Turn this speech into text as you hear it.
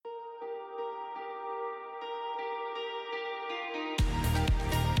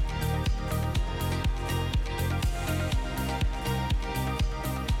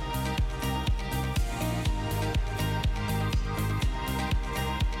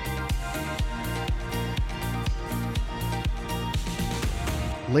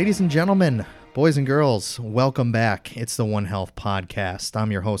Ladies and gentlemen, boys and girls, welcome back. It's the One Health Podcast.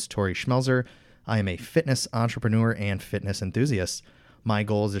 I'm your host, Tori Schmelzer. I am a fitness entrepreneur and fitness enthusiast. My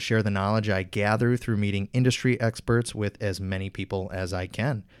goal is to share the knowledge I gather through meeting industry experts with as many people as I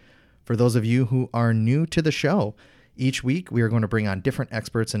can. For those of you who are new to the show, each week we are going to bring on different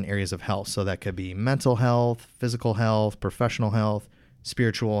experts in areas of health. So that could be mental health, physical health, professional health,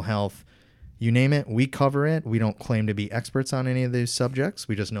 spiritual health. You name it, we cover it. We don't claim to be experts on any of these subjects.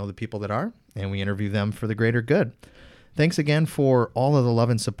 We just know the people that are, and we interview them for the greater good. Thanks again for all of the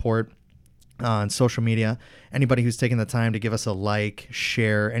love and support on social media. Anybody who's taken the time to give us a like,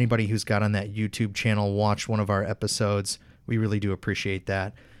 share, anybody who's got on that YouTube channel, watch one of our episodes, we really do appreciate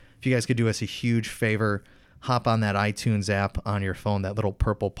that. If you guys could do us a huge favor, hop on that iTunes app on your phone, that little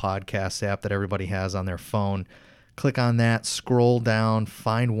purple podcast app that everybody has on their phone. Click on that, scroll down,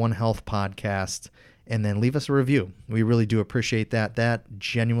 find One Health Podcast, and then leave us a review. We really do appreciate that. That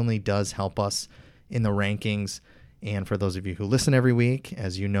genuinely does help us in the rankings. And for those of you who listen every week,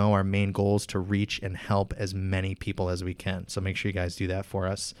 as you know, our main goal is to reach and help as many people as we can. So make sure you guys do that for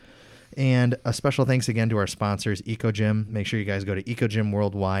us. And a special thanks again to our sponsors, EcoGym. Make sure you guys go to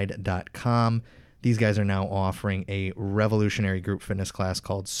ecogymworldwide.com. These guys are now offering a revolutionary group fitness class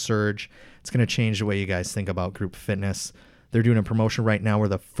called Surge. It's going to change the way you guys think about group fitness. They're doing a promotion right now where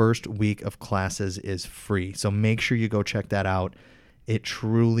the first week of classes is free. So make sure you go check that out. It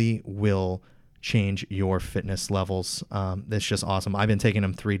truly will change your fitness levels. It's just awesome. I've been taking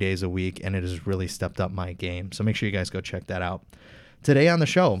them 3 days a week, and it has really stepped up my game. So make sure you guys go check that out. Today on the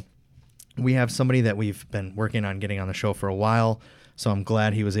show, we have somebody that we've been working on getting on the show for a while. So I'm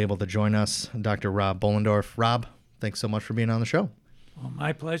glad he was able to join us, Dr. Rob Bollendorf. Rob, thanks so much for being on the show. Well,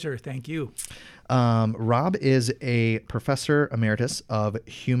 my pleasure. Thank you. Rob is a professor emeritus of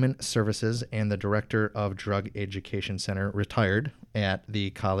human services and the director of Drug Education Center, retired at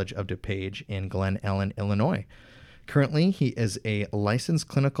the College of DuPage in Glen Ellen, Illinois. Currently, he is a licensed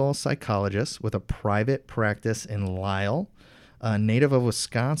clinical psychologist with a private practice in Lisle, a native of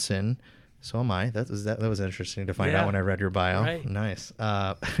Wisconsin. So am I. That was interesting to find out when I read your bio. Right. Nice.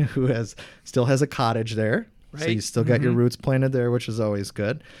 Who still has a cottage there. Right. So you still got your roots planted there, which is always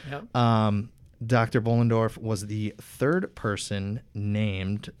good. Yep. Dr. Bollendorf was the third person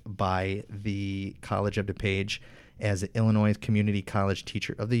named by the College of DuPage as the Illinois Community College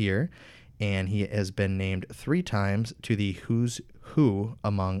Teacher of the Year, and he has been named 3 times to the Who's Who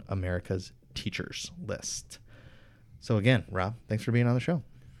Among America's Teachers list. So again, Rob, thanks for being on the show.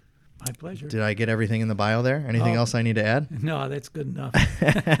 My pleasure. Did I get everything in the bio there? Anything else I need to add? No, that's good enough.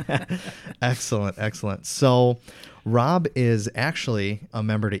 Excellent. So Rob is actually a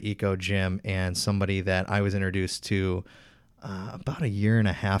member to EcoGym and somebody that I was introduced to about 1.5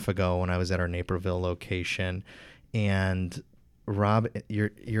 years ago when I was at our Naperville location. And Rob,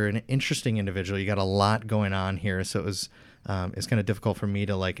 you're an interesting individual. You got a lot going on here. So it's kind of difficult for me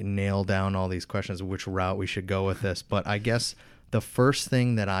to nail down all these questions, which route we should go with this. But I guess the first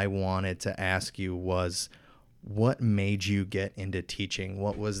thing that I wanted to ask you was, what made you get into teaching?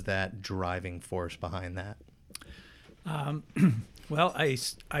 What was that driving force behind that? Well, I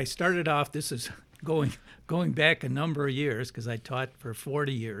started off, this is going back a number of years because I taught for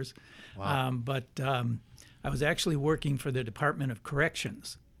 40 years. Wow. But I was actually working for the Department of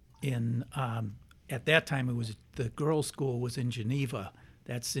Corrections at that time the girls' school was in Geneva.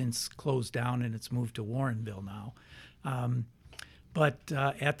 That's since closed down and it's moved to Warrenville now. But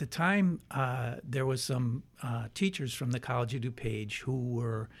at the time, there was some teachers from the College of DuPage who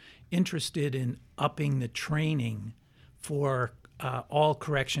were interested in upping the training for all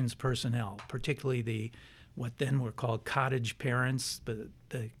corrections personnel, particularly what then were called cottage parents, but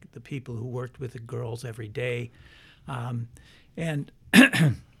the people who worked with the girls every day. And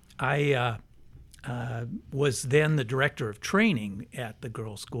I was then the director of training at the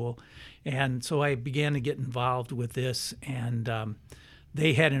girls' school. And so I began to get involved with this, and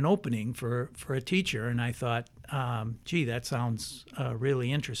they had an opening for a teacher, and I thought, gee, that sounds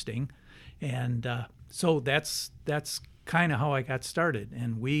really interesting. And so that's kind of how I got started.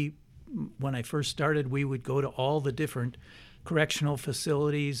 And when I first started, we would go to all the different correctional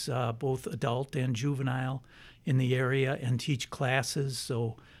facilities, both adult and juvenile, in the area and teach classes.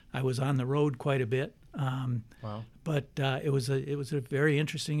 So I was on the road quite a bit. Wow. But it was a very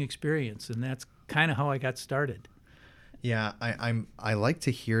interesting experience, and that's kind of how I got started. Yeah, I like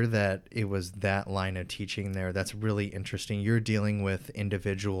to hear that it was that line of teaching there. That's really interesting. You're dealing with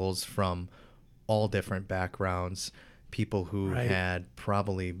individuals from all different backgrounds, people who Right. had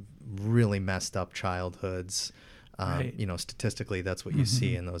probably really messed up childhoods, Right. Statistically, that's what you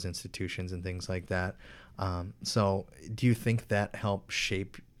see in those institutions and things like that. So do you think that helped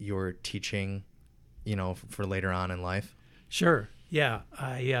shape your teaching, for later on in life? Sure. Yeah.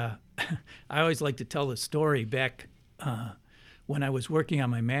 I always like to tell the story back when I was working on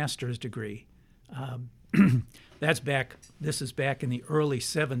my master's degree. This is back in the early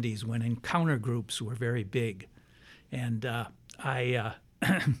 70s when encounter groups were very big. And I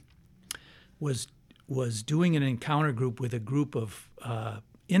was doing an encounter group with a group of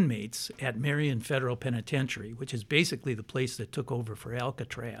inmates at Marion Federal Penitentiary, which is basically the place that took over for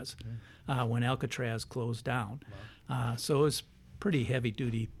Alcatraz when Alcatraz closed down. Wow. So it was pretty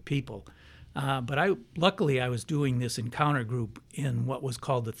heavy-duty people. But luckily I was doing this encounter group in what was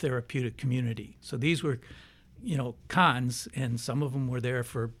called the therapeutic community. So these were, cons, and some of them were there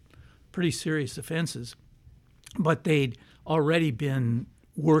for pretty serious offenses, but they'd already been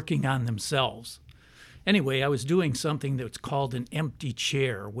working on themselves. Anyway, I was doing something that's called an empty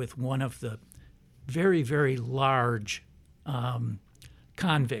chair with one of the very, very large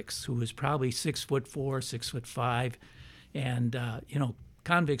convicts who was probably 6'4", 6'5", and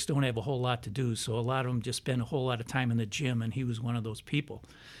convicts don't have a whole lot to do, so a lot of them just spend a whole lot of time in the gym, and he was one of those people.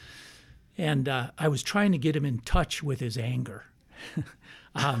 And I was trying to get him in touch with his anger.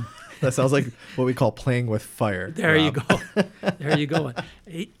 That sounds like what we call playing with fire. There Rob. you go. There you go.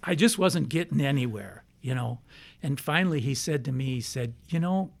 I just wasn't getting anywhere, And finally he said to me, I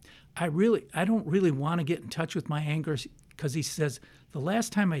don't really want to get in touch with my anger, because he says, the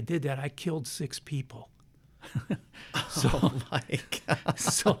last time I did that, I killed 6 people. Oh my God.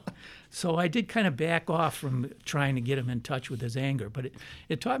 So I did kind of back off from trying to get him in touch with his anger, but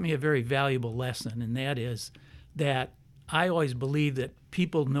it taught me a very valuable lesson, and that is that I always believe that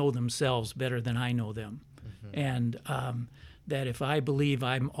people know themselves better than I know them, and that if I believe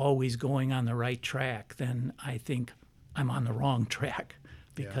I'm always going on the right track, then I think I'm on the wrong track,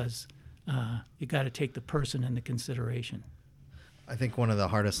 because you got to take the person into consideration. I think one of the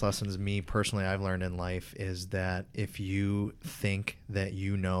hardest lessons me personally I've learned in life is that if you think that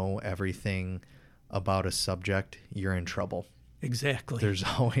you know everything about a subject, you're in trouble. Exactly. There's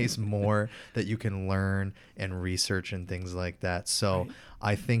always more that you can learn and research and things like that. So Right.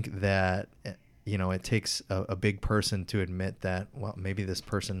 I think that, it takes a big person to admit that, well, maybe this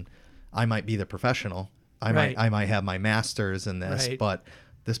person, I might be the professional. I might have my master's in this, Right. but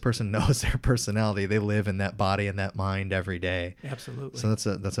this person knows their personality. They live in that body and that mind every day. Absolutely. So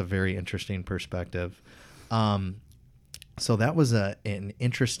that's a very interesting perspective. So that was an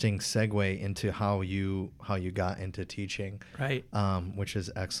interesting segue into how you got into teaching, Right. Which is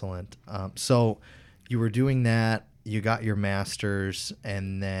excellent. So you were doing that, you got your master's,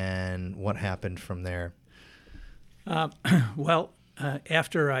 and then what happened from there? Well,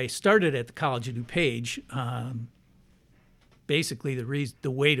 after I started at the College of DuPage, basically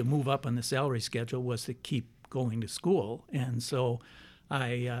the way to move up on the salary schedule was to keep going to school, and so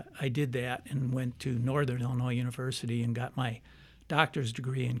I did that and went to Northern Illinois University and got my doctor's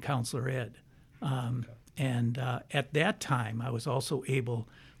degree in counselor ed. And at that time, I was also able,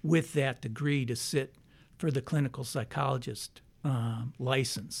 with that degree, to sit for the clinical psychologist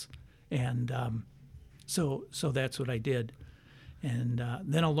license, and so that's what I did. And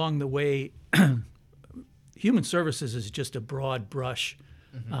then along the way, human services is just a broad brush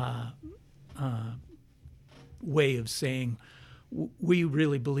way of saying we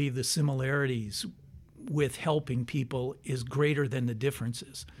really believe the similarities with helping people is greater than the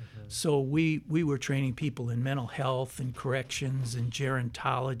differences. So we were training people in mental health and corrections and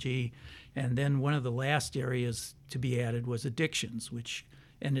gerontology, and then one of the last areas to be added was addictions, which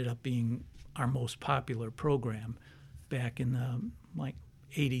ended up being our most popular program back in the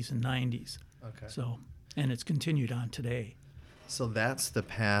 80s and 90s. Okay. So, and it's continued on today. So that's the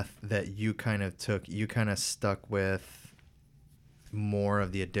path that you kind of took. You kind of stuck with more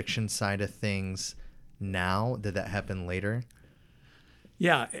of the addiction side of things now. Did that happen later?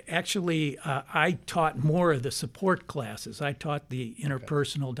 Yeah, actually, I taught more of the support classes. I taught the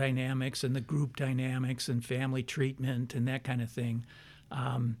interpersonal dynamics and the group dynamics and family treatment and that kind of thing.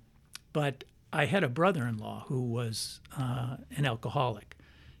 But I had a brother-in-law who was an alcoholic,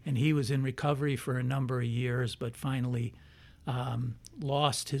 and he was in recovery for a number of years, but finally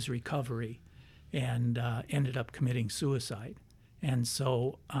lost his recovery and ended up committing suicide. And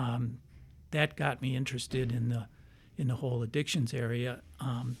so that got me interested in the whole addictions area.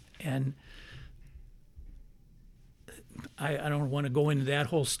 And I don't want to go into that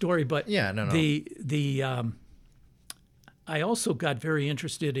whole story, but Yeah, no. I also got very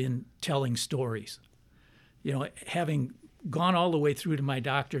interested in telling stories. You know, having gone all the way through to my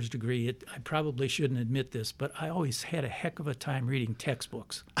doctor's degree. I probably shouldn't admit this, but I always had a heck of a time reading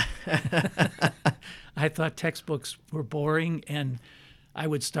textbooks. I thought textbooks were boring, and I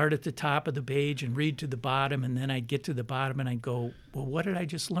would start at the top of the page and read to the bottom, and then I'd get to the bottom and I'd go, well, what did I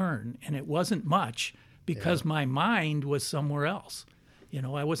just learn? And it wasn't much because my mind was somewhere else.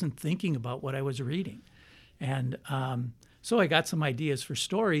 I wasn't thinking about what I was reading. And so I got some ideas for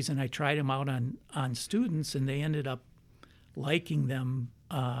stories, and I tried them out on students, and they ended up liking them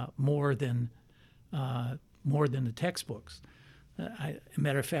more than the textbooks.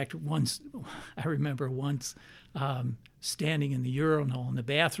 Matter of fact, I remember once standing in the urinal in the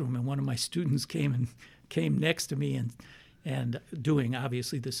bathroom, and one of my students came next to me and doing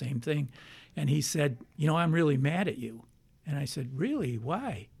obviously the same thing, and he said, I'm really mad at you. And I said, really?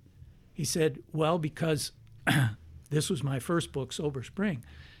 Why? He said, well, because this was my first book, Sober Spring.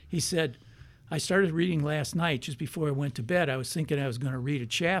 He said, I started reading last night just before I went to bed. I was thinking I was going to read a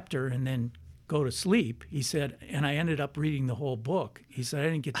chapter and then go to sleep. He said, and I ended up reading the whole book. He said,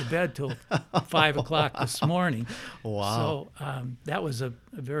 I didn't get to bed till 5 o'clock this morning. Wow. So that was a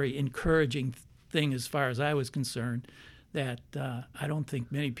very encouraging thing as far as I was concerned, that I don't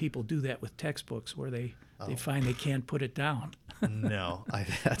think many people do that with textbooks where they find they can't put it down. No,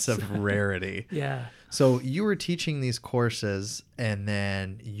 that's a rarity. Yeah. So you were teaching these courses, and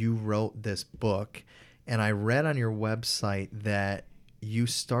then you wrote this book, and I read on your website that you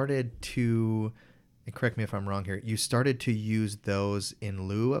started to, and correct me if I'm wrong here, you started to use those in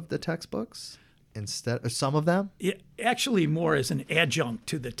lieu of the textbooks instead, or some of them? Actually more as an adjunct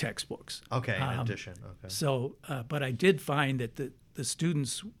to the textbooks. Okay, in addition. Okay. So, but I did find that the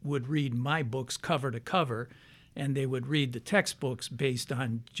students would read my books cover to cover, and they would read the textbooks based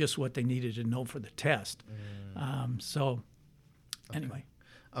on just what they needed to know for the test. Anyway.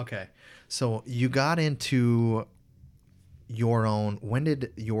 Okay. So you got into when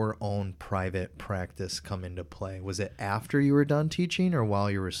did your own private practice come into play? Was it after you were done teaching or while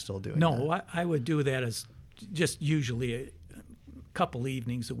you were still doing that? No, I would do that as just usually a couple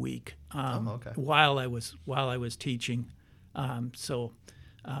evenings a week while I was teaching.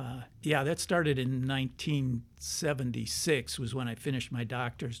 That started in 1976 was when I finished my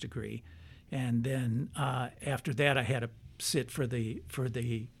doctor's degree, and then after that I had to sit for the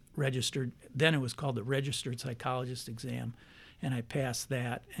registered. Then it was called the registered psychologist exam, and I passed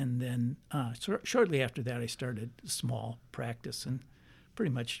that. And then shortly after that I started small practice and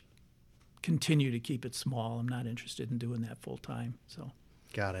pretty much continue to keep it small. I'm not interested in doing that full time. So.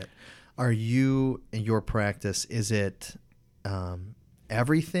 Got it. Are you, in your practice, is it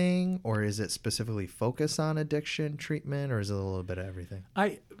everything, or is it specifically focused on addiction treatment, or is it a little bit of everything?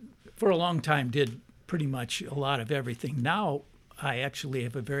 I, for a long time, did pretty much a lot of everything. Now I actually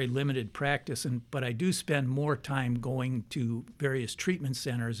have a very limited practice, but I do spend more time going to various treatment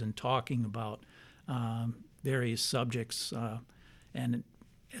centers and talking about various subjects. And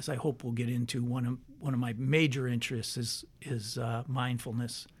as I hope we'll get into, one of my major interests is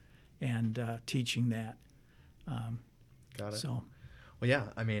mindfulness and teaching that. Got it. So. Well, yeah,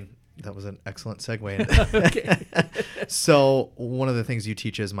 I mean, that was an excellent segue. Okay. So one of the things you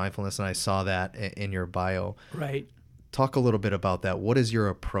teach is mindfulness, and I saw that in your bio. Right. Talk a little bit about that. What is your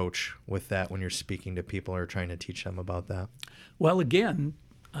approach with that when you're speaking to people or trying to teach them about that? Well, again,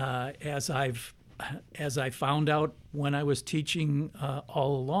 as I found out when I was teaching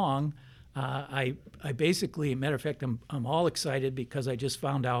all along, I basically, matter of fact, I'm all excited because I just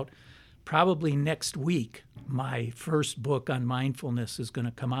found out probably next week my first book on mindfulness is going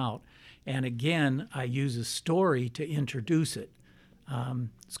to come out. And again, I use a story to introduce it.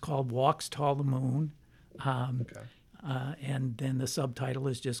 It's called Walks Tall the Moon. And then the subtitle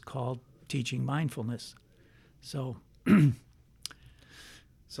is just called Teaching Mindfulness. So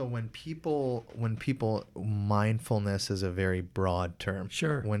So when people, mindfulness is a very broad term.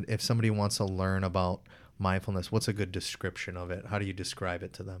 Sure. If somebody wants to learn about mindfulness, what's a good description of it? How do you describe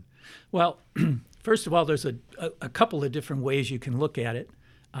it to them? Well, first of all, there's a couple of different ways you can look at it.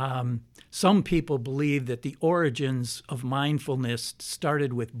 Some people believe that the origins of mindfulness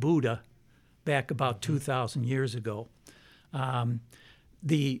started with Buddha back about 2,000 years ago.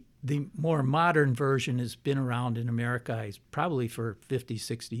 The more modern version has been around in America probably for 50,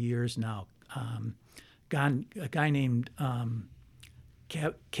 60 years now. A guy named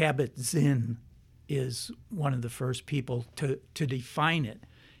Kabat-Zinn is one of the first people to define it.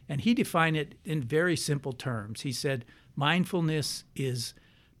 And he defined it in very simple terms. He said, mindfulness is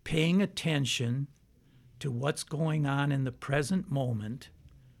paying attention to what's going on in the present moment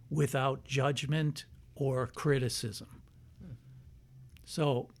without judgment or criticism.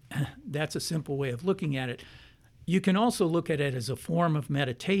 So that's a simple way of looking at it. You can also look at it as a form of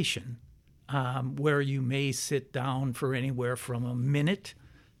meditation, where you may sit down for anywhere from a minute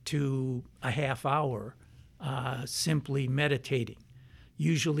to a half hour, simply meditating.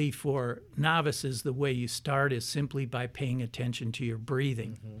 Usually for novices, the way you start is simply by paying attention to your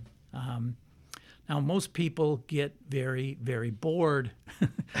breathing. Now, most people get very, very bored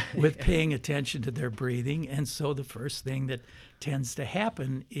with paying attention to their breathing, and so the first thing that tends to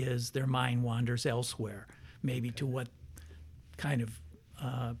happen is their mind wanders elsewhere, maybe to what kind of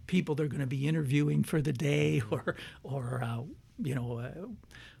people they're going to be interviewing for the day, or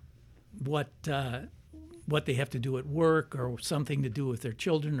what they have to do at work, or something to do with their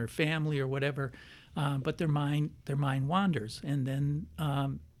children or family or whatever. But their mind wanders, and then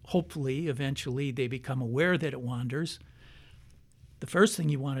hopefully, eventually, they become aware that it wanders. The first thing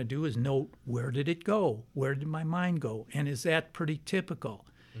you want to do is note, where did it go? Where did my mind go? And is that pretty typical?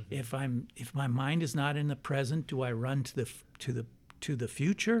 If my mind is not in the present, do I run to the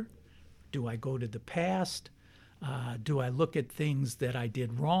future? Do I go to the past? Do I look at things that I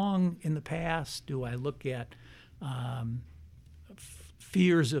did wrong in the past? Do I look at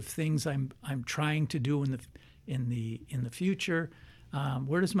fears of things I'm trying to do in the future?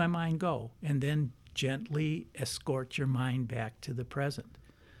 Where does my mind go? And then gently escort your mind back to the present.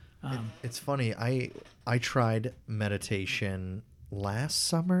 It's funny. I tried meditation last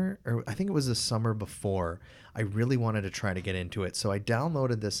summer, or I think it was the summer before. I really wanted to try to get into it. So I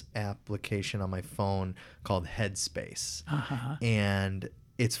downloaded this application on my phone called Headspace. And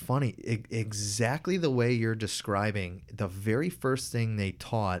it's funny, exactly the way you're describing, the very first thing they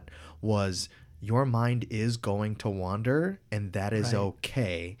taught was your mind is going to wander, and that is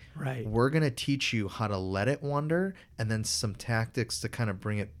okay. Right. We're going to teach you how to let it wander, and then some tactics to kind of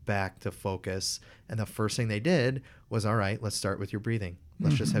bring it back to focus. And the first thing they did was, all right, let's start with your breathing.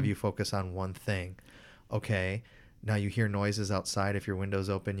 Let's just have you focus on one thing. Okay, now you hear noises outside. If your window's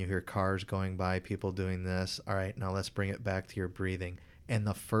open, you hear cars going by, people doing this. All right, now let's bring it back to your breathing. And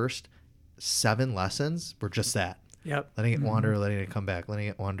the first 7 lessons were just that. Yep. Letting it wander, letting it come back, letting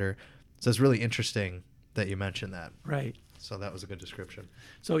it wander. So it's really interesting that you mentioned that. Right. So that was a good description.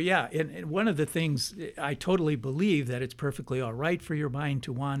 So yeah, and one of the things, I totally believe that it's perfectly all right for your mind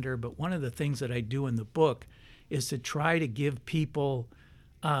to wander, but one of the things that I do in the book is to try to give people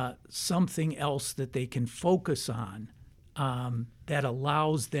something else that they can focus on, that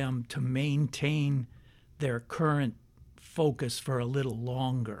allows them to maintain their current focus for a little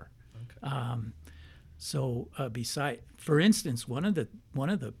longer. Okay. For instance, one of the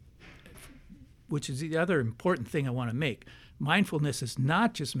which is the other important thing I want to make. Mindfulness is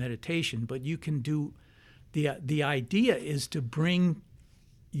not just meditation, but you can do, the idea is to bring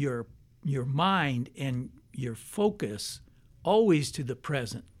your mind and your focus always to the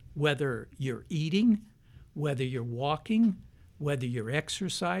present, whether you're eating, whether you're walking, whether you're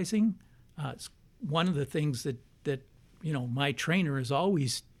exercising. It's one of the things that my trainer is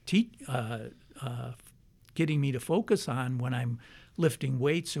always getting me to focus on when I'm lifting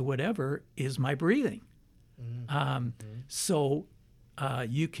weights or whatever is my breathing. So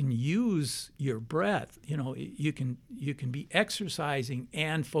you can use your breath. You can be exercising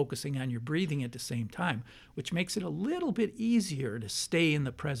and focusing on your breathing at the same time, which makes it a little bit easier to stay in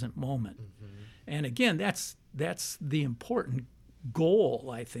the present moment. And again, that's the important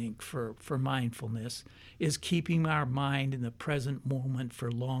goal, I think, for mindfulness, is keeping our mind in the present moment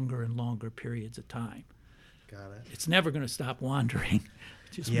for longer and longer periods of time. Got it. It's never going to stop wandering,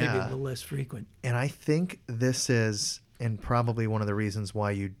 just maybe a little less frequent. And I think this is, and probably one of the reasons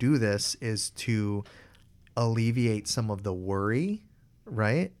why you do this, is to alleviate some of the worry,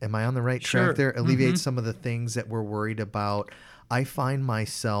 right? Am I on the right track there? Alleviate some of the things that we're worried about. I find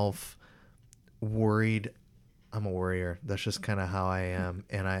myself worried. I'm a worrier. That's just kind of how I am.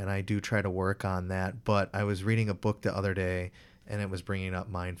 And I do try to work on that. But I was reading a book the other day, and it was bringing up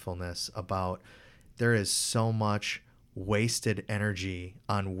mindfulness about there is so much wasted energy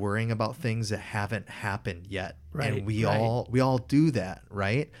on worrying about things that haven't happened yet. Right. And we all do that,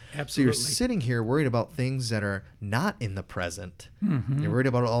 right? Absolutely. So you're sitting here worried about things that are not in the present. You're worried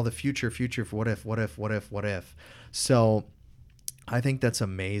about all the future, what if. So I think that's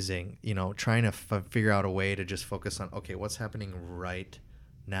amazing, trying to figure out a way to just focus on, okay, what's happening right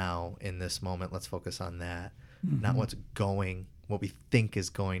now in this moment? Let's focus on that, not what we think is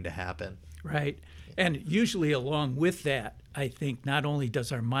going to happen. Right. And usually along with that, I think not only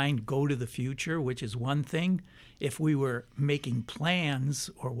does our mind go to the future, which is one thing, if we were making plans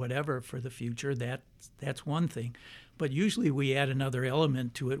or whatever for the future, that's one thing. But usually we add another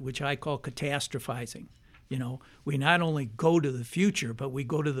element to it, which I call catastrophizing. We not only go to the future, but we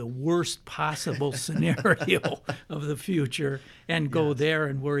go to the worst possible scenario of the future and go there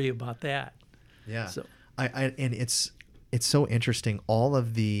and worry about that. Yeah. So And it's so interesting. All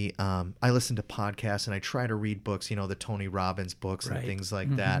of the I listen to podcasts and I try to read books, the Tony Robbins books and things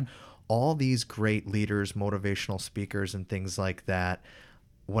like that. All these great leaders, motivational speakers and things like that.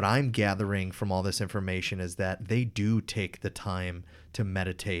 What I'm gathering from all this information is that they do take the time to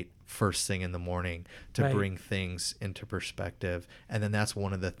meditate first thing in the morning to bring things into perspective. And then that's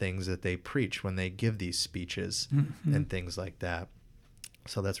one of the things that they preach when they give these speeches and things like that.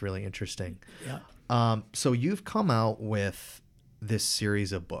 So that's really interesting. Yeah. So you've come out with this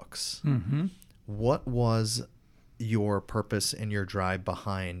series of books. What was your purpose and your drive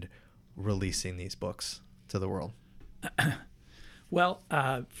behind releasing these books to the world? Well,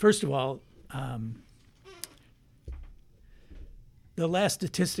 first of all, the last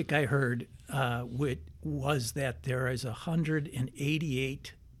statistic I heard was that there is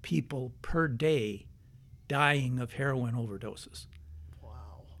 188 people per day dying of heroin overdoses.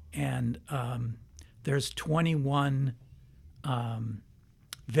 Wow. And there's 21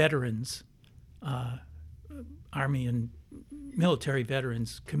 veterans, Army and military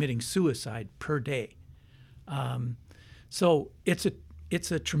veterans, committing suicide per day. So it's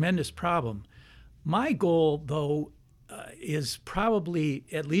a tremendous problem. My goal, though, is probably,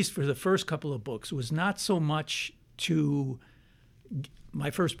 at least for the first couple of books, was not so much to. My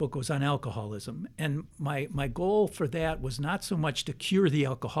first book was on alcoholism, and my goal for that was not so much to cure the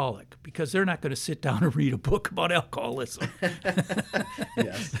alcoholic, because they're not going to sit down and read a book about alcoholism.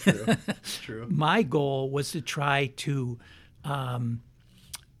 Yes, true. True. My goal was to try to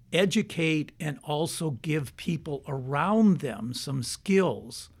educate and also give people around them some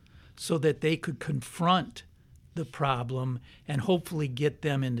skills so that they could confront the problem and hopefully get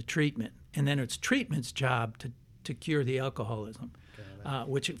them into treatment. And then it's treatment's job to cure the alcoholism,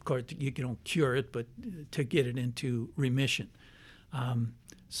 which, of course, you don't cure it, but to get it into remission.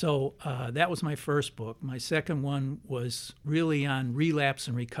 So that was my first book. My second one was really on relapse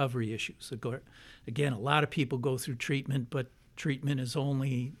and recovery issues. Again, a lot of people go through treatment, but treatment is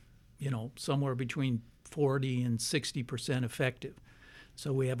only, somewhere between 40 and 60% effective.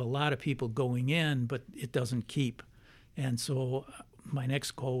 So we have a lot of people going in, but it doesn't keep. And so my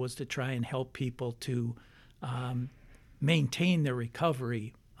next goal was to try and help people to maintain their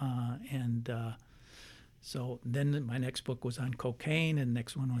recovery. So then my next book was on cocaine, and the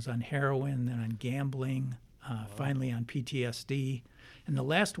next one was on heroin, then on gambling, finally on PTSD. And the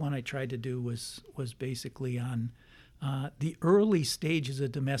last one I tried to do was basically on the early stages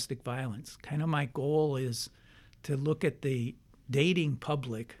of domestic violence. Kind of my goal is to look at the dating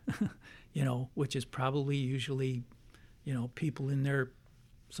public, which is probably usually, people in their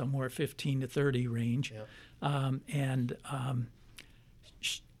somewhere 15 to 30 range, and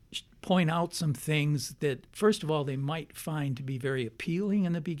point out some things that, first of all, they might find to be very appealing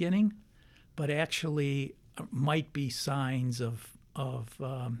in the beginning, but actually might be signs of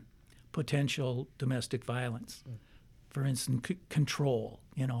potential domestic violence. For instance, control.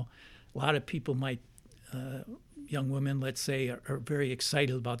 A lot of people might, young women, let's say, are very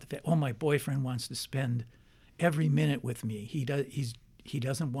excited about the fact, my boyfriend wants to spend every minute with me. He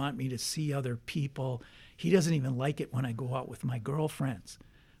doesn't want me to see other people. He doesn't even like it when I go out with my girlfriends.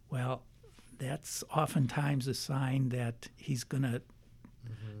 Well, that's oftentimes a sign that he's going to,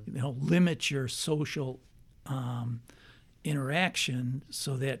 limit your social interaction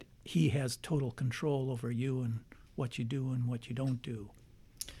so that he has total control over you and what you do and what you don't do.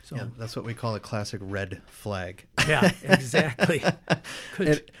 So yeah, that's what we call a classic red flag. Yeah, exactly.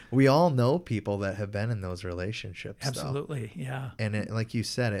 We all know people that have been in those relationships. Absolutely, though. Yeah. And like you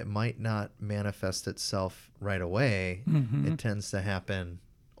said, it might not manifest itself right away. It tends to happen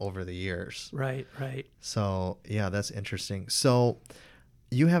over the years. Right. So, yeah, that's interesting. So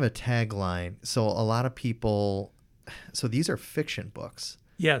you have a tagline. So a lot of people, so these are fiction books.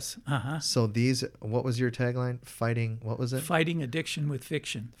 Yes. So these, what was your tagline? What was it? Fighting addiction with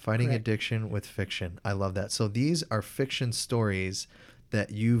fiction. Fighting Correct. addiction with fiction. I love that. So these are fiction stories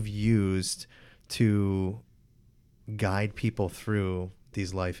that you've used to guide people through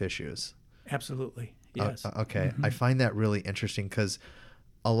these life issues. Absolutely. Yes. Okay. I find that really interesting because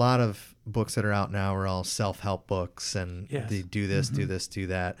a lot of books that are out now are all self-help books and they do this, do this, do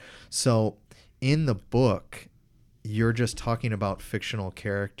that. So in the book, you're just talking about fictional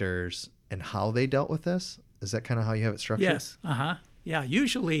characters and how they dealt with this? Is that kind of how you have it structured? Yes. Yeah.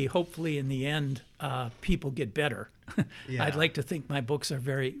 Usually, hopefully, in the end, people get better. Yeah. I'd like to think my books are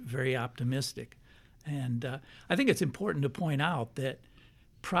very, very optimistic. And I think it's important to point out that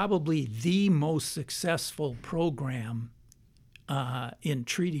probably the most successful program in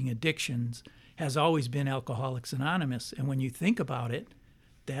treating addictions has always been Alcoholics Anonymous. And when you think about it,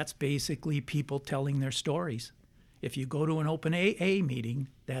 that's basically people telling their stories. If you go to an open AA meeting,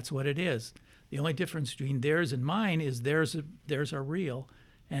 that's what it is. The only difference between theirs and mine is theirs are real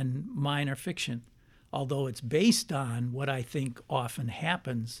and mine are fiction, although it's based on what I think often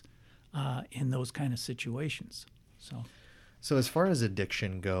happens in those kind of situations. So as far as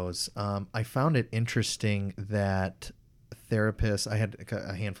addiction goes, I found it interesting that therapists, I had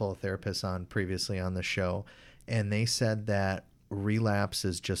a handful of therapists on previously on the show, and they said that relapse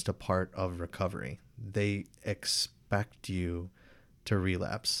is just a part of recovery. They expect you to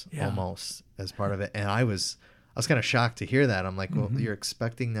relapse almost as part of it. And I was kind of shocked to hear that. I'm like, well, you're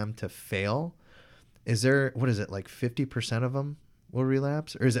expecting them to fail? Is there, what is it, like 50% of them will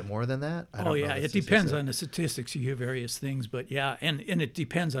relapse? Or is it more than that? I don't know. It depends on the statistics. You hear various things, but and it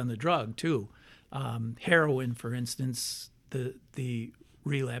depends on the drug too. Heroin, for instance, the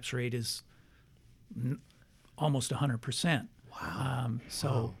relapse rate is almost 100%. Wow.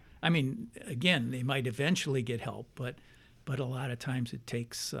 Wow. I mean, again, they might eventually get help, but a lot of times it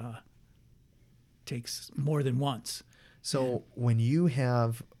takes more than once. So when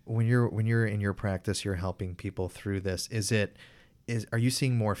you're in your practice, you're helping people through this. Are you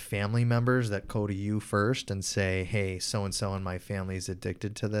seeing more family members that go to you first and say, "Hey, so and so in my family is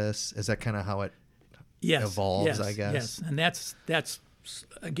addicted to this"? Is that kind of how it evolves? I guess. Yes, and that's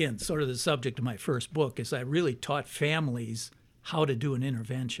again sort of the subject of my first book. Is I really taught families how to do an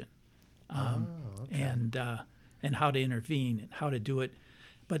intervention, and how to intervene and how to do it.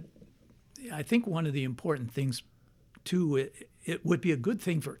 But I think one of the important things too, it would be a good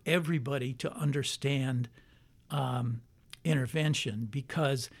thing for everybody to understand intervention,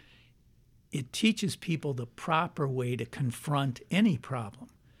 because it teaches people the proper way to confront any problem.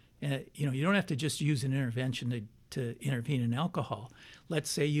 You don't have to just use an intervention to intervene in alcohol.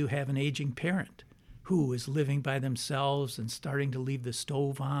 Let's say you have an aging parent who is living by themselves and starting to leave the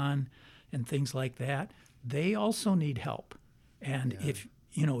stove on and things like that. They also need help. And if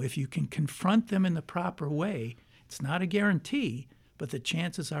you can confront them in the proper way, it's not a guarantee, but the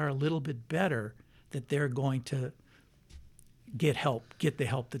chances are a little bit better that they're going to get the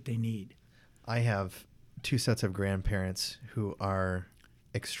help that they need. I have two sets of grandparents who are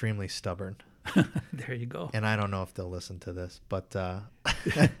extremely stubborn. There you go. And I don't know if they'll listen to this, but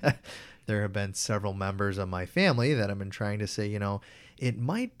there have been several members of my family that I've been trying to say, it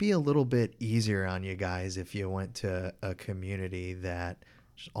might be a little bit easier on you guys if you went to a community that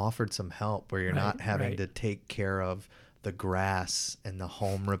just offered some help, where you're not having to take care of the grass and the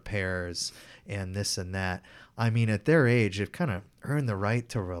home repairs and this and that. I mean, at their age, they've kind of earned the right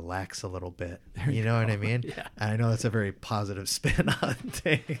to relax a little bit. You know what I mean? Yeah. I know that's a very positive spin on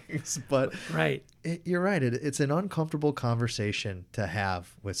things, but you're right. It's an uncomfortable conversation to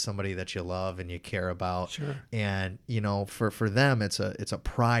have with somebody that you love and you care about. Sure. And, for them, it's a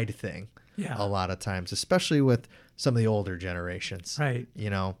pride thing. Yeah. A lot of times, especially with some of the older generations. Right.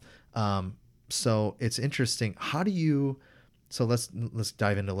 So it's interesting. So let's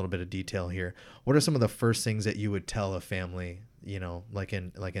dive into a little bit of detail here. What are some of the first things that you would tell a family, like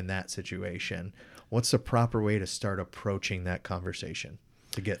in that situation? What's the proper way to start approaching that conversation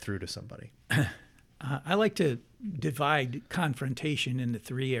to get through to somebody? I like to divide confrontation into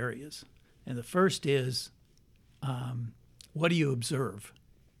three areas. And the first is, what do you observe?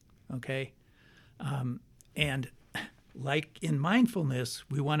 Okay? And like in mindfulness,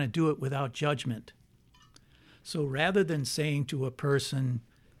 we want to do it without judgment. So rather than saying to a person,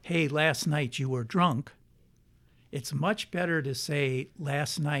 "Hey, last night you were drunk," it's much better to say,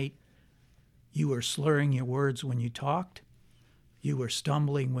 "Last night you were slurring your words when you talked, you were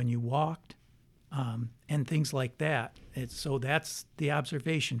stumbling when you walked," and things like that. So that's the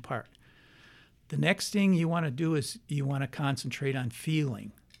observation part. The next thing you want to do is you want to concentrate on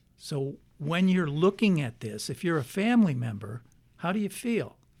feeling. So when you're looking at this, if you're a family member, how do you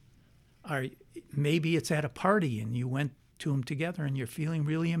feel? Maybe it's at a party and you went to them together and you're feeling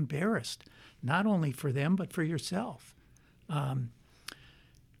really embarrassed, not only for them but for yourself. And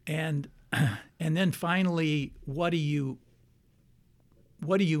then finally, what do you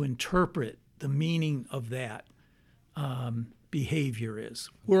interpret the meaning of that behavior is?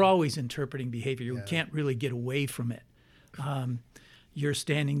 We're always interpreting behavior. We can't really get away from it. You're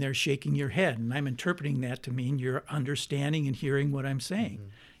standing there shaking your head, and I'm interpreting that to mean you're understanding and hearing what I'm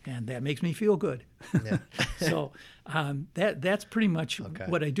saying. And that makes me feel good. Yeah. So that's pretty much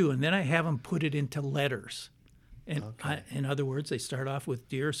what I do. And then I have them put it into letters. And in other words, they start off with,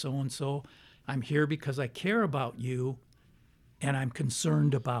 "Dear so-and-so, I'm here because I care about you. and I'm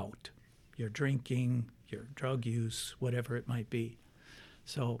concerned about your drinking, your drug use, whatever it might be.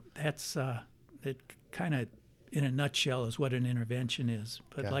 So that's it kind of, in a nutshell, is what an intervention is.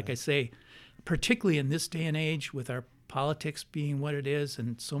 But Got like it. I say, particularly in this day and age with our politics being what it is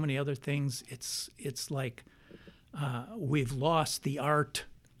and so many other things, it's like we've lost the art,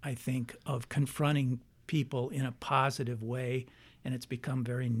 I think, of confronting people in a positive way, and it's become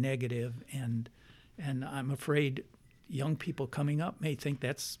very negative. And I'm afraid young people coming up may think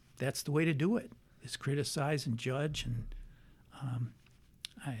that's the way to do it, is criticize and judge. And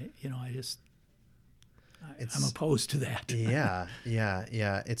I'm opposed to that. Yeah.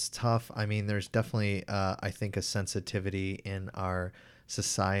 It's tough. I mean, there's definitely, I think, a sensitivity in our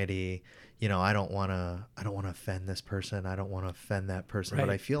society. I don't want to offend this person. I don't want to offend that person. Right.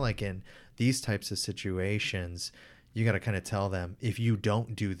 But I feel like in these types of situations, you got to kind of tell them, if you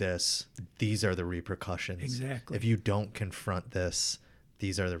don't do this, these are the repercussions. Exactly. If you don't confront this,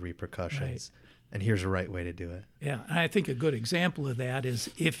 these are the repercussions. Right. And here's the right way to do it. Yeah. And I think a good example of that is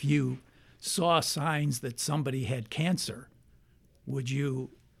if you saw signs that somebody had cancer, would you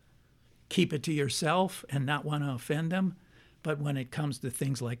keep it to yourself and not want to offend them? But when it comes to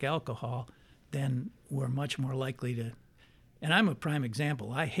things like alcohol, then we're much more likely to. And I'm a prime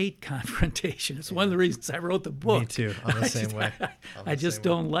example. I hate confrontation. It's one of the reasons I wrote the book. Me too. I'm the same way. I just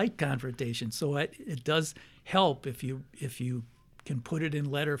don't like confrontation. So it does help if you can put it in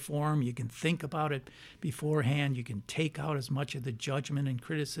letter form. You can think about it beforehand. You can take out as much of the judgment and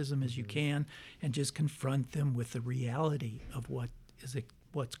criticism as you can, and just confront them with the reality of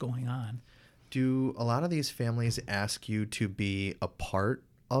what's going on. Do a lot of these families ask you to be a part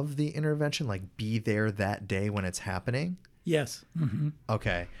of the intervention, like be there that day when it's happening? Yes. Mm-hmm.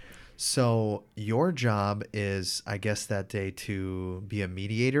 Okay. So your job is, I guess, that day to be a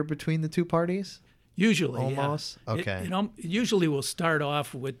mediator between the two parties? Usually, almost? Yeah. Okay. Usually we'll start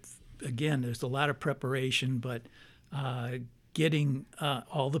off with, again, there's a lot of preparation, but getting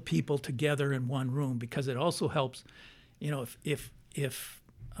all the people together in one room, because it also helps, if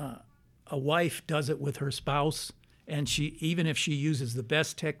a wife does it with her spouse, and even if she uses the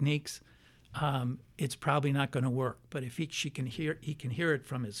best techniques, it's probably not going to work. But if he can hear it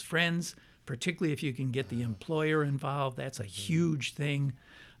from his friends, particularly if you can get the employer involved, that's a huge thing.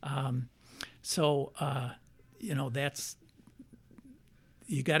 That's,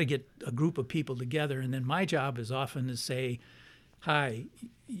 you got to get a group of people together, and then my job is often to say, "Hi,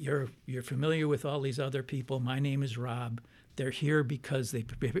 you're familiar with all these other people. My name is Rob. They're here because they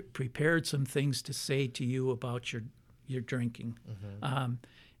prepared some things to say to you about your drinking. Mm-hmm.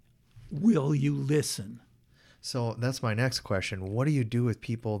 Will you listen?" So that's my next question. What do you do with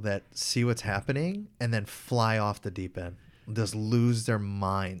people that see what's happening and then fly off the deep end, just lose their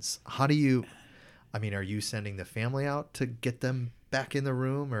minds? How do you, are you sending the family out to get them back in the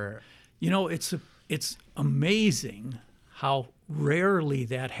room, or? It's amazing how rarely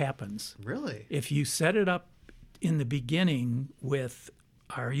that happens. Really? If you set it up in the beginning with,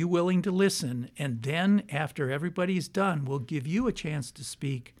 "Are you willing to listen?" And then after everybody's done, we'll give you a chance to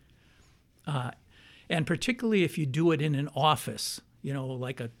speak. And particularly if you do it in an office,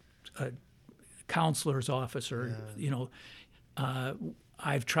 like a counselor's office, or,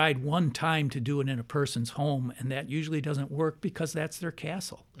 I've tried one time to do it in a person's home, and that usually doesn't work because that's their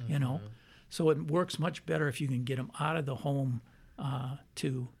castle, So it works much better if you can get them out of the home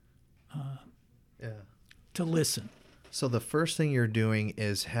to listen. So the first thing you're doing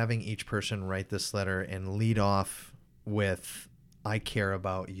is having each person write this letter and lead off with, "I care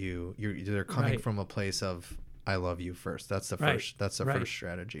about you." They're coming from a place of, "I love you" first. That's the first. That's the first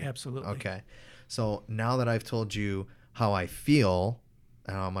strategy. Absolutely. Okay. So now that I've told you how I feel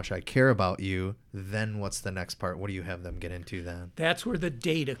and how much I care about you, then what's the next part? What do you have them get into then? That's where the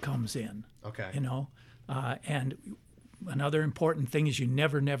data comes in. Okay. And another important thing is you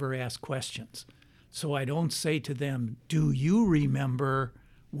never ask questions. So I don't say to them, "Do you remember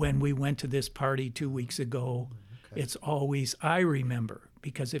when we went to this party 2 weeks ago?" Okay. It's always, "I remember."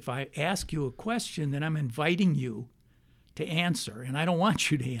 Because if I ask you a question, then I'm inviting you to answer, and I don't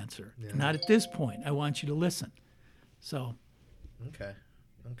want you to answer. Yeah. Not at this point. I want you to listen. So. Okay.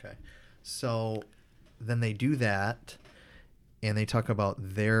 So then they do that, and they talk about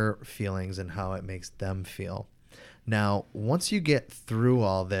their feelings and how it makes them feel. Now, once you get through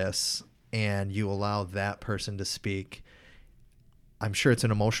all this and you allow that person to speak, I'm sure it's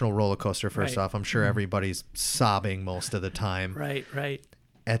an emotional roller coaster. First off, I'm sure everybody's sobbing most of the time. Right.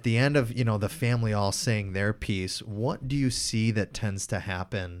 At the end of, the family all saying their piece, what do you see that tends to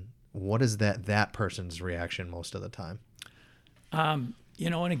happen? What is that person's reaction most of the time? And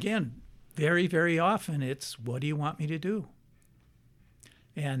again, very, very often it's, "What do you want me to do?"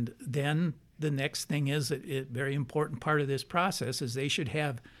 And then the next thing is a very important part of this process is they should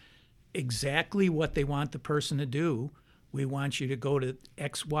have exactly what they want the person to do. We want you to go to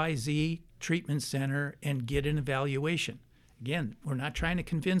XYZ treatment center and get an evaluation. Again, we're not trying to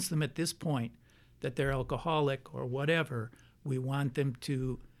convince them at this point that they're alcoholic or whatever. We want them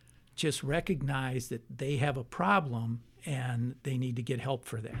to just recognize that they have a problem and they need to get help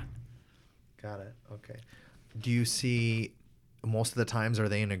for that. Got it. Okay. Do you see most of the times, are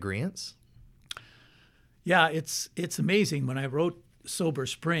they in agreement? Yeah, it's amazing. When I wrote Sober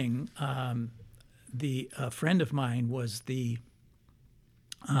Spring, a friend of mine was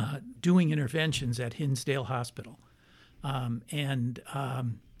doing interventions at Hinsdale Hospital. And I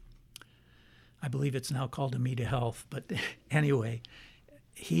believe it's now called Amita Health. But anyway,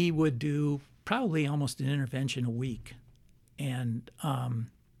 he would do probably almost an intervention a week. And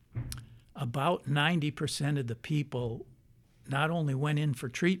about 90% of the people not only went in for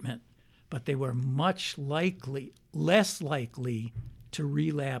treatment, but they were less likely to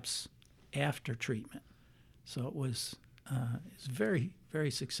relapse after treatment. So it was very,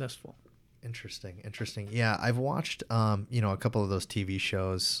 very successful. Interesting. Yeah, I've watched a couple of those TV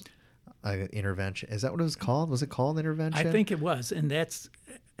shows, Intervention. Is that what it was called? Was it called Intervention? I think it was, and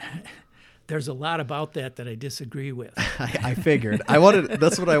there's a lot about that I disagree with. I figured.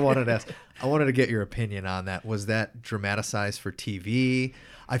 That's what I wanted to ask. I wanted to get your opinion on that. Was that dramatized for TV?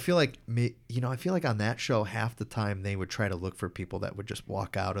 I feel like on that show, half the time they would try to look for people that would just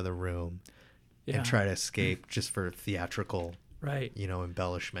walk out of the room and try to escape just for theatrical,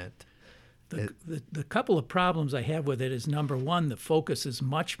 embellishment. The couple of problems I have with it is, number one, the focus is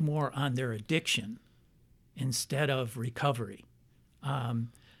much more on their addiction instead of recovery. The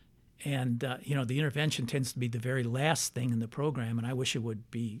intervention tends to be the very last thing in the program, and I wish it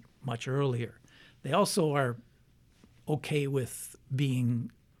would be much earlier. They also are okay with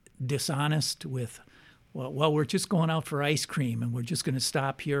being dishonest with, well, we're just going out for ice cream, and we're just going to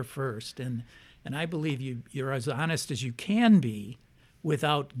stop here first. And I believe you're as honest as you can be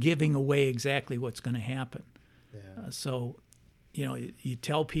without giving away exactly what's going to happen. Yeah. You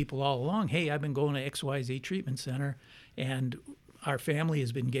tell people all along, hey, I've been going to XYZ treatment center, and our family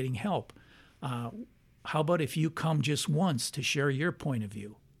has been getting help. How about if you come just once to share your point of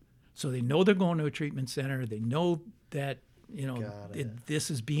view? So they know they're going to a treatment center. They know that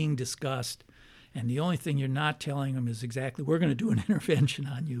this is being discussed. And the only thing you're not telling them is exactly, we're going to do an intervention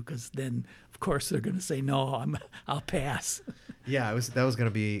on you, because then, of course, they're going to say, no, I'll pass. Yeah, that was going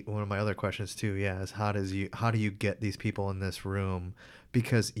to be one of my other questions too. Yeah, is how do you get these people in this room?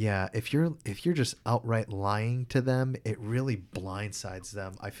 Because if you're just outright lying to them, it really blindsides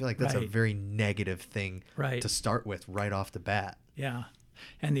them. I feel like that's a very negative thing to start with right off the bat. Yeah,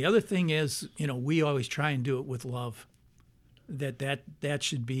 and the other thing is, we always try and do it with love. That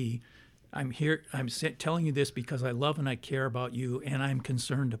should be. I'm here. I'm telling you this because I love and I care about you, and I'm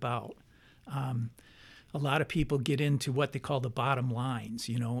concerned about. A lot of people get into what they call the bottom lines.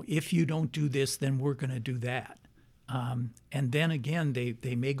 If you don't do this, then we're going to do that. And then again,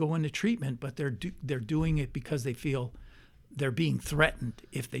 they may go into treatment, but they're doing it because they feel they're being threatened.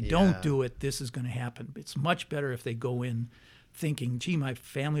 If they don't do it, this is going to happen. It's much better if they go in thinking, gee, my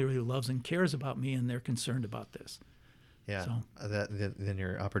family really loves and cares about me, and they're concerned about this. Yeah, then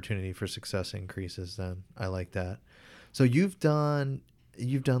your opportunity for success increases. Then I like that. So you've done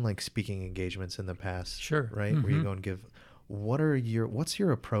like speaking engagements in the past, sure, right? Mm-hmm. Where you go and give. What's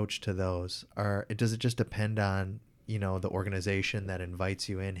your approach to those? Does it just depend on the organization that invites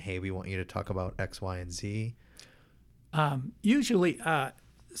you in? Hey, we want you to talk about X, Y, and Z. Usually,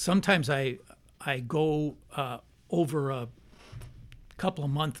 sometimes I go over a couple of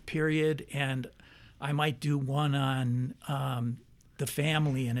month period, and I might do one on the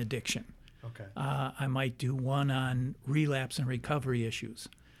family and addiction. Okay. I might do one on relapse and recovery issues.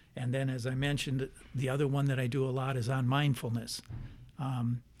 And then, as I mentioned, the other one that I do a lot is on mindfulness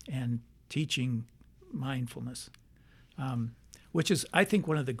and teaching mindfulness, which is, I think,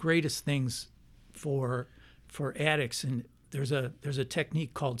 one of the greatest things for addicts. And there's a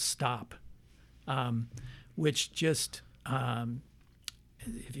technique called STOP, which just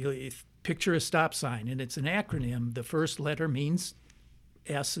if you picture a stop sign, and it's an acronym. The first letter means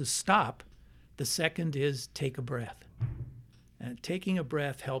S is stop. The second is take a breath. And taking a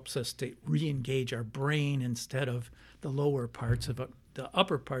breath helps us to re-engage our brain instead of the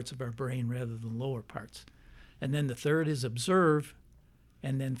upper parts of our brain rather than lower parts. And then the third is observe,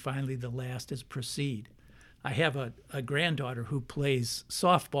 and then finally the last is proceed. I have a granddaughter who plays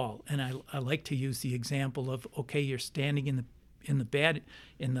softball, and I like to use the example of, okay, you're standing in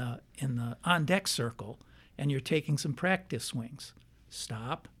the on deck circle, and you're taking some practice swings.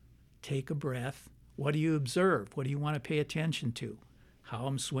 stop, take a breath. What do you observe? What do you want to pay attention to? How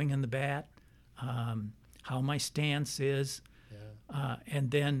I'm swinging the bat, how my stance is.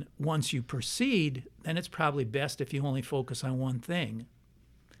 And then once you proceed, then it's probably best if you only focus on one thing.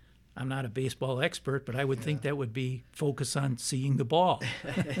 I'm not a baseball expert, but I would think that would be focus on seeing the ball.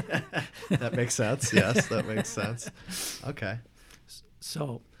 That makes sense. Yes, that makes sense. Okay.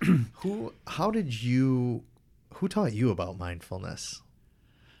 So who taught you about mindfulness?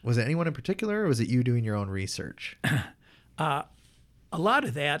 Was it anyone in particular, or was it you doing your own research? A lot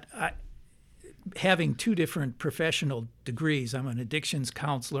of that, having two different professional degrees, I'm an addictions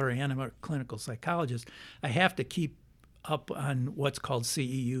counselor and I'm a clinical psychologist, I have to keep up on what's called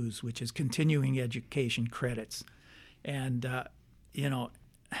CEUs, which is continuing education credits. And,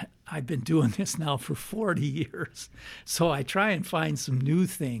 I've been doing this now for 40 years. So I try and find some new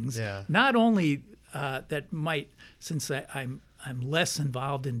things, not only that might, since I'm less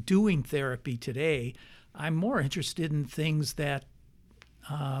involved in doing therapy today, I'm more interested in things that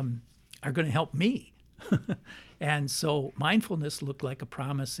are going to help me. And so mindfulness looked like a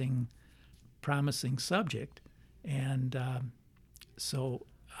promising subject. And so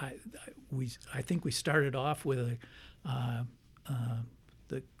I think we started off with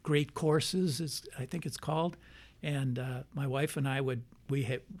the Great Courses, I think it's called. And my wife and I when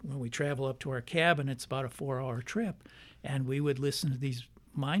we travel up to our cabin, it's about a 4-hour trip, and we would listen to these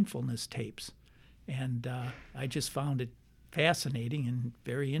mindfulness tapes. And I just found it fascinating and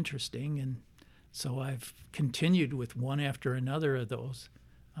very interesting, and so I've continued with one after another of those.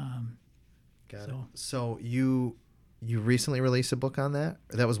 Got it. So you recently released a book on that?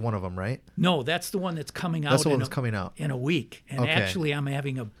 That was one of them, right? No, that's the one that's coming out. That's the one that's coming out in a week. And okay. Actually, I'm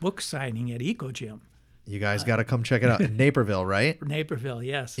having a book signing at EcoGym. You guys got to come check it out. In Naperville, right? Naperville,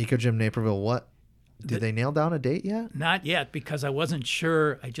 yes. EcoGym Naperville. What? Did they nail down a date yet? Not yet, because I wasn't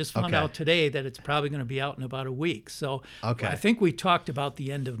sure. I just found out today that it's probably going to be out in about a week. So I think we talked about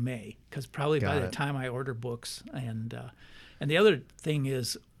the end of May, because probably by the time I order books. And the other thing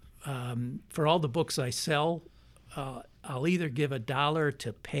is, for all the books I sell, I'll either give $1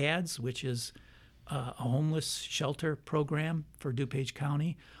 to PADS, which is a homeless shelter program for DuPage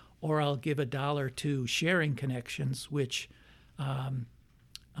County, or I'll give $1 to Sharing Connections, which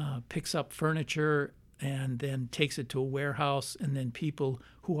picks up furniture and then takes it to a warehouse, and then people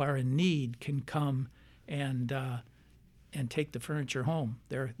who are in need can come and take the furniture home.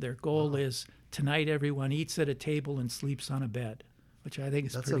 Their goal is tonight everyone eats at a table and sleeps on a bed, which I think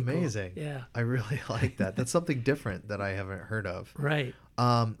is pretty cool. That's amazing. Yeah, I really like that. That's something different that I haven't heard of. Right.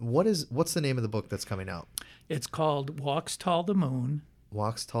 What's the name of the book that's coming out? It's called Walks Tall the Moon.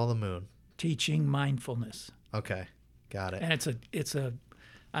 Walks Tall the Moon. Teaching Mindfulness. Okay, got it. And it's a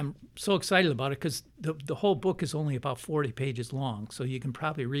I'm so excited about it because the whole book is only about 40 pages long, so you can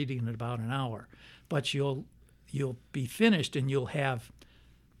probably read it in about an hour. But you'll be finished and you'll have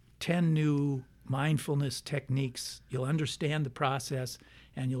 10 new mindfulness techniques. You'll understand the process,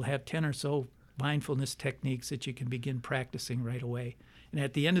 and you'll have 10 or so mindfulness techniques that you can begin practicing right away. And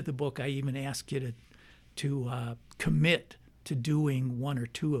at the end of the book, I even ask you to commit to doing one or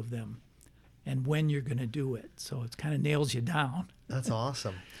two of them and when you're going to do it. So it kind of nails you down. That's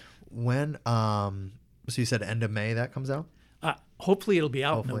awesome. When, so you said end of May that comes out? Hopefully it'll be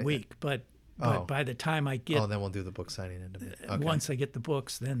out in a week, but by the time I get... Oh, then we'll do the book signing end of May. Okay. Once I get the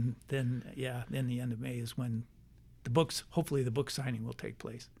books, then the end of May is when hopefully the book signing will take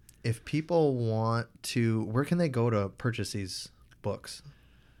place. If people want to, where can they go to purchase these books?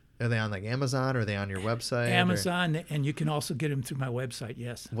 Are they on like Amazon, or are they on your website? Amazon, and you can also get them through my website,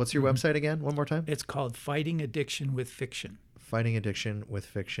 yes. What's your website again? One more time? It's called Fighting Addiction with Fiction.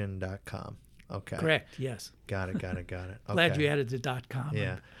 FightingAddictionWithFiction.com. Okay. Correct, yes. Got it. Okay. Glad you added the .com.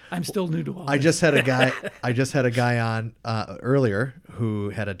 Yeah. I'm still new to all I just had a guy on earlier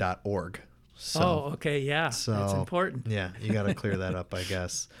who had a .org. So, okay, yeah. That's important. Yeah, you got to clear that up, I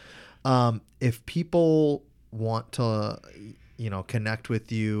guess. If people want to, connect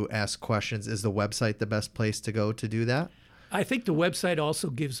with you, ask questions, is the website the best place to go to do that? I think the website also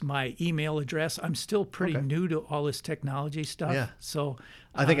gives my email address. I'm still pretty new to all this technology stuff. Yeah. So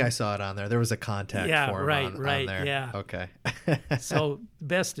I think I saw it on there. There was a contact form on there. Yeah. Okay. So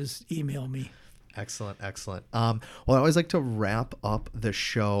best is email me. Excellent. Well, I always like to wrap up the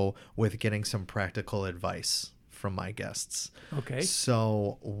show with getting some practical advice from my guests. Okay.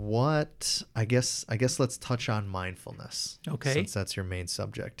 So I guess let's touch on mindfulness. Okay. Since that's your main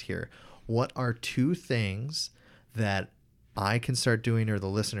subject here. What are 2 things that I can start doing, or the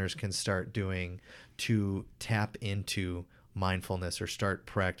listeners can start doing, to tap into mindfulness or start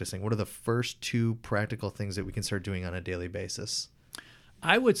practicing? What are the first 2 practical things that we can start doing on a daily basis?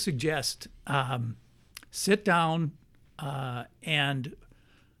 I would suggest sit down and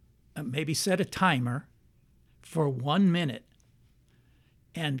maybe set a timer for 1 minute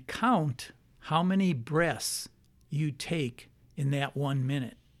and count how many breaths you take in that 1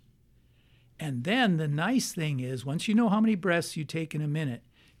 minute. And then the nice thing is, once you know how many breaths you take in a minute,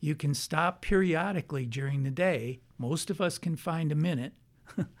 you can stop periodically during the day. Most of us can find a minute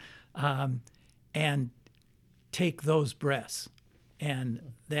and take those breaths.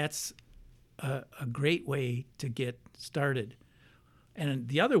 And that's a great way to get started. And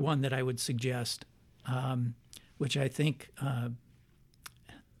the other one that I would suggest, which I think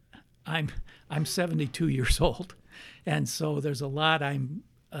I'm 72 years old, and so there's a lot I'm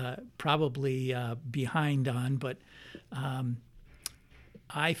probably behind on, but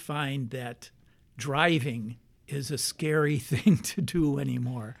I find that driving is a scary thing to do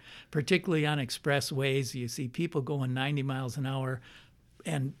anymore, particularly on expressways. You see people going 90 miles an hour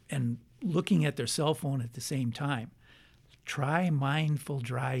and looking at their cell phone at the same time. Try mindful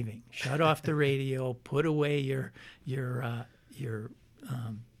driving. Shut off the radio. Put away your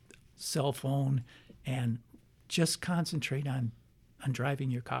cell phone, and just concentrate on driving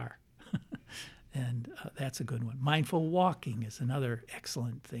your car. And that's a good one. Mindful walking is another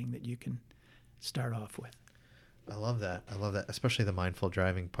excellent thing that you can start off with. I love that. I love that, especially the mindful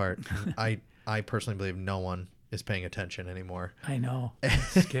driving part. I personally believe no one is paying attention anymore. I know.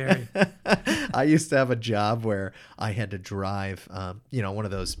 It's scary. I used to have a job where I had to drive, one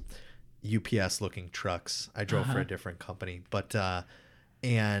of those UPS looking trucks. I drove for a different company, but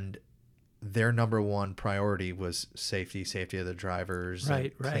and their number one priority was safety of the drivers,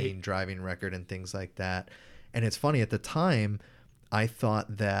 right. Clean driving record and things like that. And it's funny, at the time, I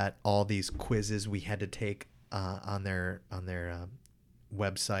thought that all these quizzes we had to take on their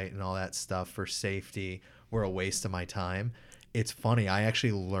website and all that stuff for safety were a waste of my time. It's funny, I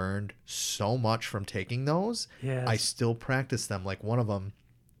actually learned so much from taking those. Yes. I still practice them. Like, one of them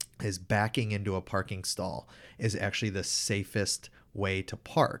is backing into a parking stall is actually the safest way to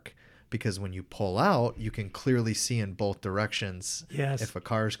park, because when you pull out, you can clearly see in both directions. Yes. If a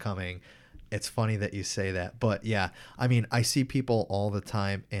car's coming. It's funny that you say that. But yeah, I mean, I see people all the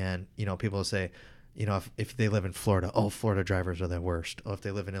time, and people will say, if they live in Florida, oh, Florida drivers are the worst. Oh, if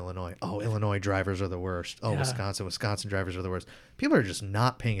they live in Illinois, oh, Illinois drivers are the worst. Oh, yeah. Wisconsin drivers are the worst. People are just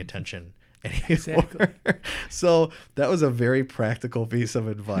not paying attention anymore. Exactly. So that was a very practical piece of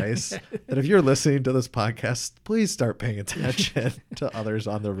advice that if you're listening to this podcast, please start paying attention to others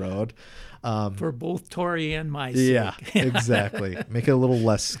on the road. For both Tori and my sake. Yeah, exactly. Make it a little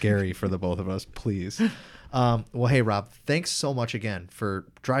less scary for the both of us, please. Well, hey, Rob, thanks so much again for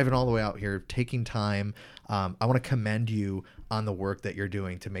driving all the way out here, taking time. I want to commend you on the work that you're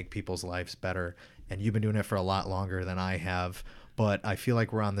doing to make people's lives better. And you've been doing it for a lot longer than I have. But I feel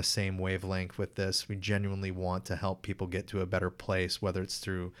like we're on the same wavelength with this. We genuinely want to help people get to a better place, whether it's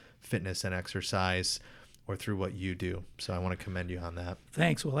through fitness and exercise or through what you do. So I want to commend you on that.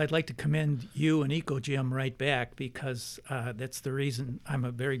 Thanks. Well, I'd like to commend you and EcoGym right back, because that's the reason I'm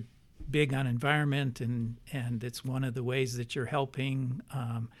a very big on environment, and it's one of the ways that you're helping.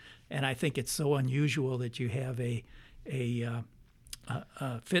 And I think it's so unusual that you have a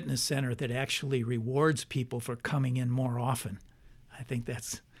fitness center that actually rewards people for coming in more often. I think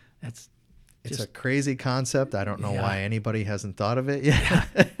that's it's a crazy concept. I don't know why anybody hasn't thought of it yet,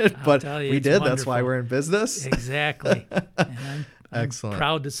 but you, we did. Wonderful. That's why we're in business. Exactly. And I'm Excellent.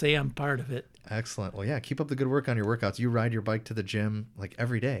 proud to say I'm part of it. Excellent. Well, yeah, keep up the good work on your workouts. You ride your bike to the gym like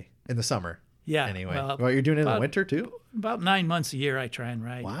every day in the summer. Yeah. Anyway, well, you're doing it in the winter too? About 9 months a year I try and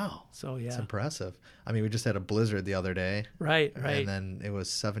ride. Wow. So yeah. It's impressive. I mean, we just had a blizzard the other day. Right. And then it was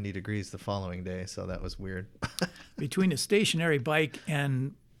 70 degrees the following day, so that was weird. Between a stationary bike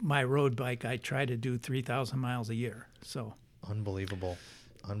and my road bike, I try to do 3,000 miles a year. So Unbelievable,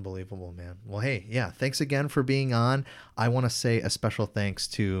 man. Well, hey, yeah, thanks again for being on. I want to say a special thanks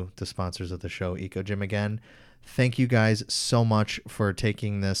to the sponsors of the show, EcoGym again. Thank you guys so much for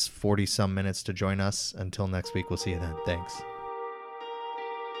taking this 40-some minutes to join us. Until next week, we'll see you then. Thanks.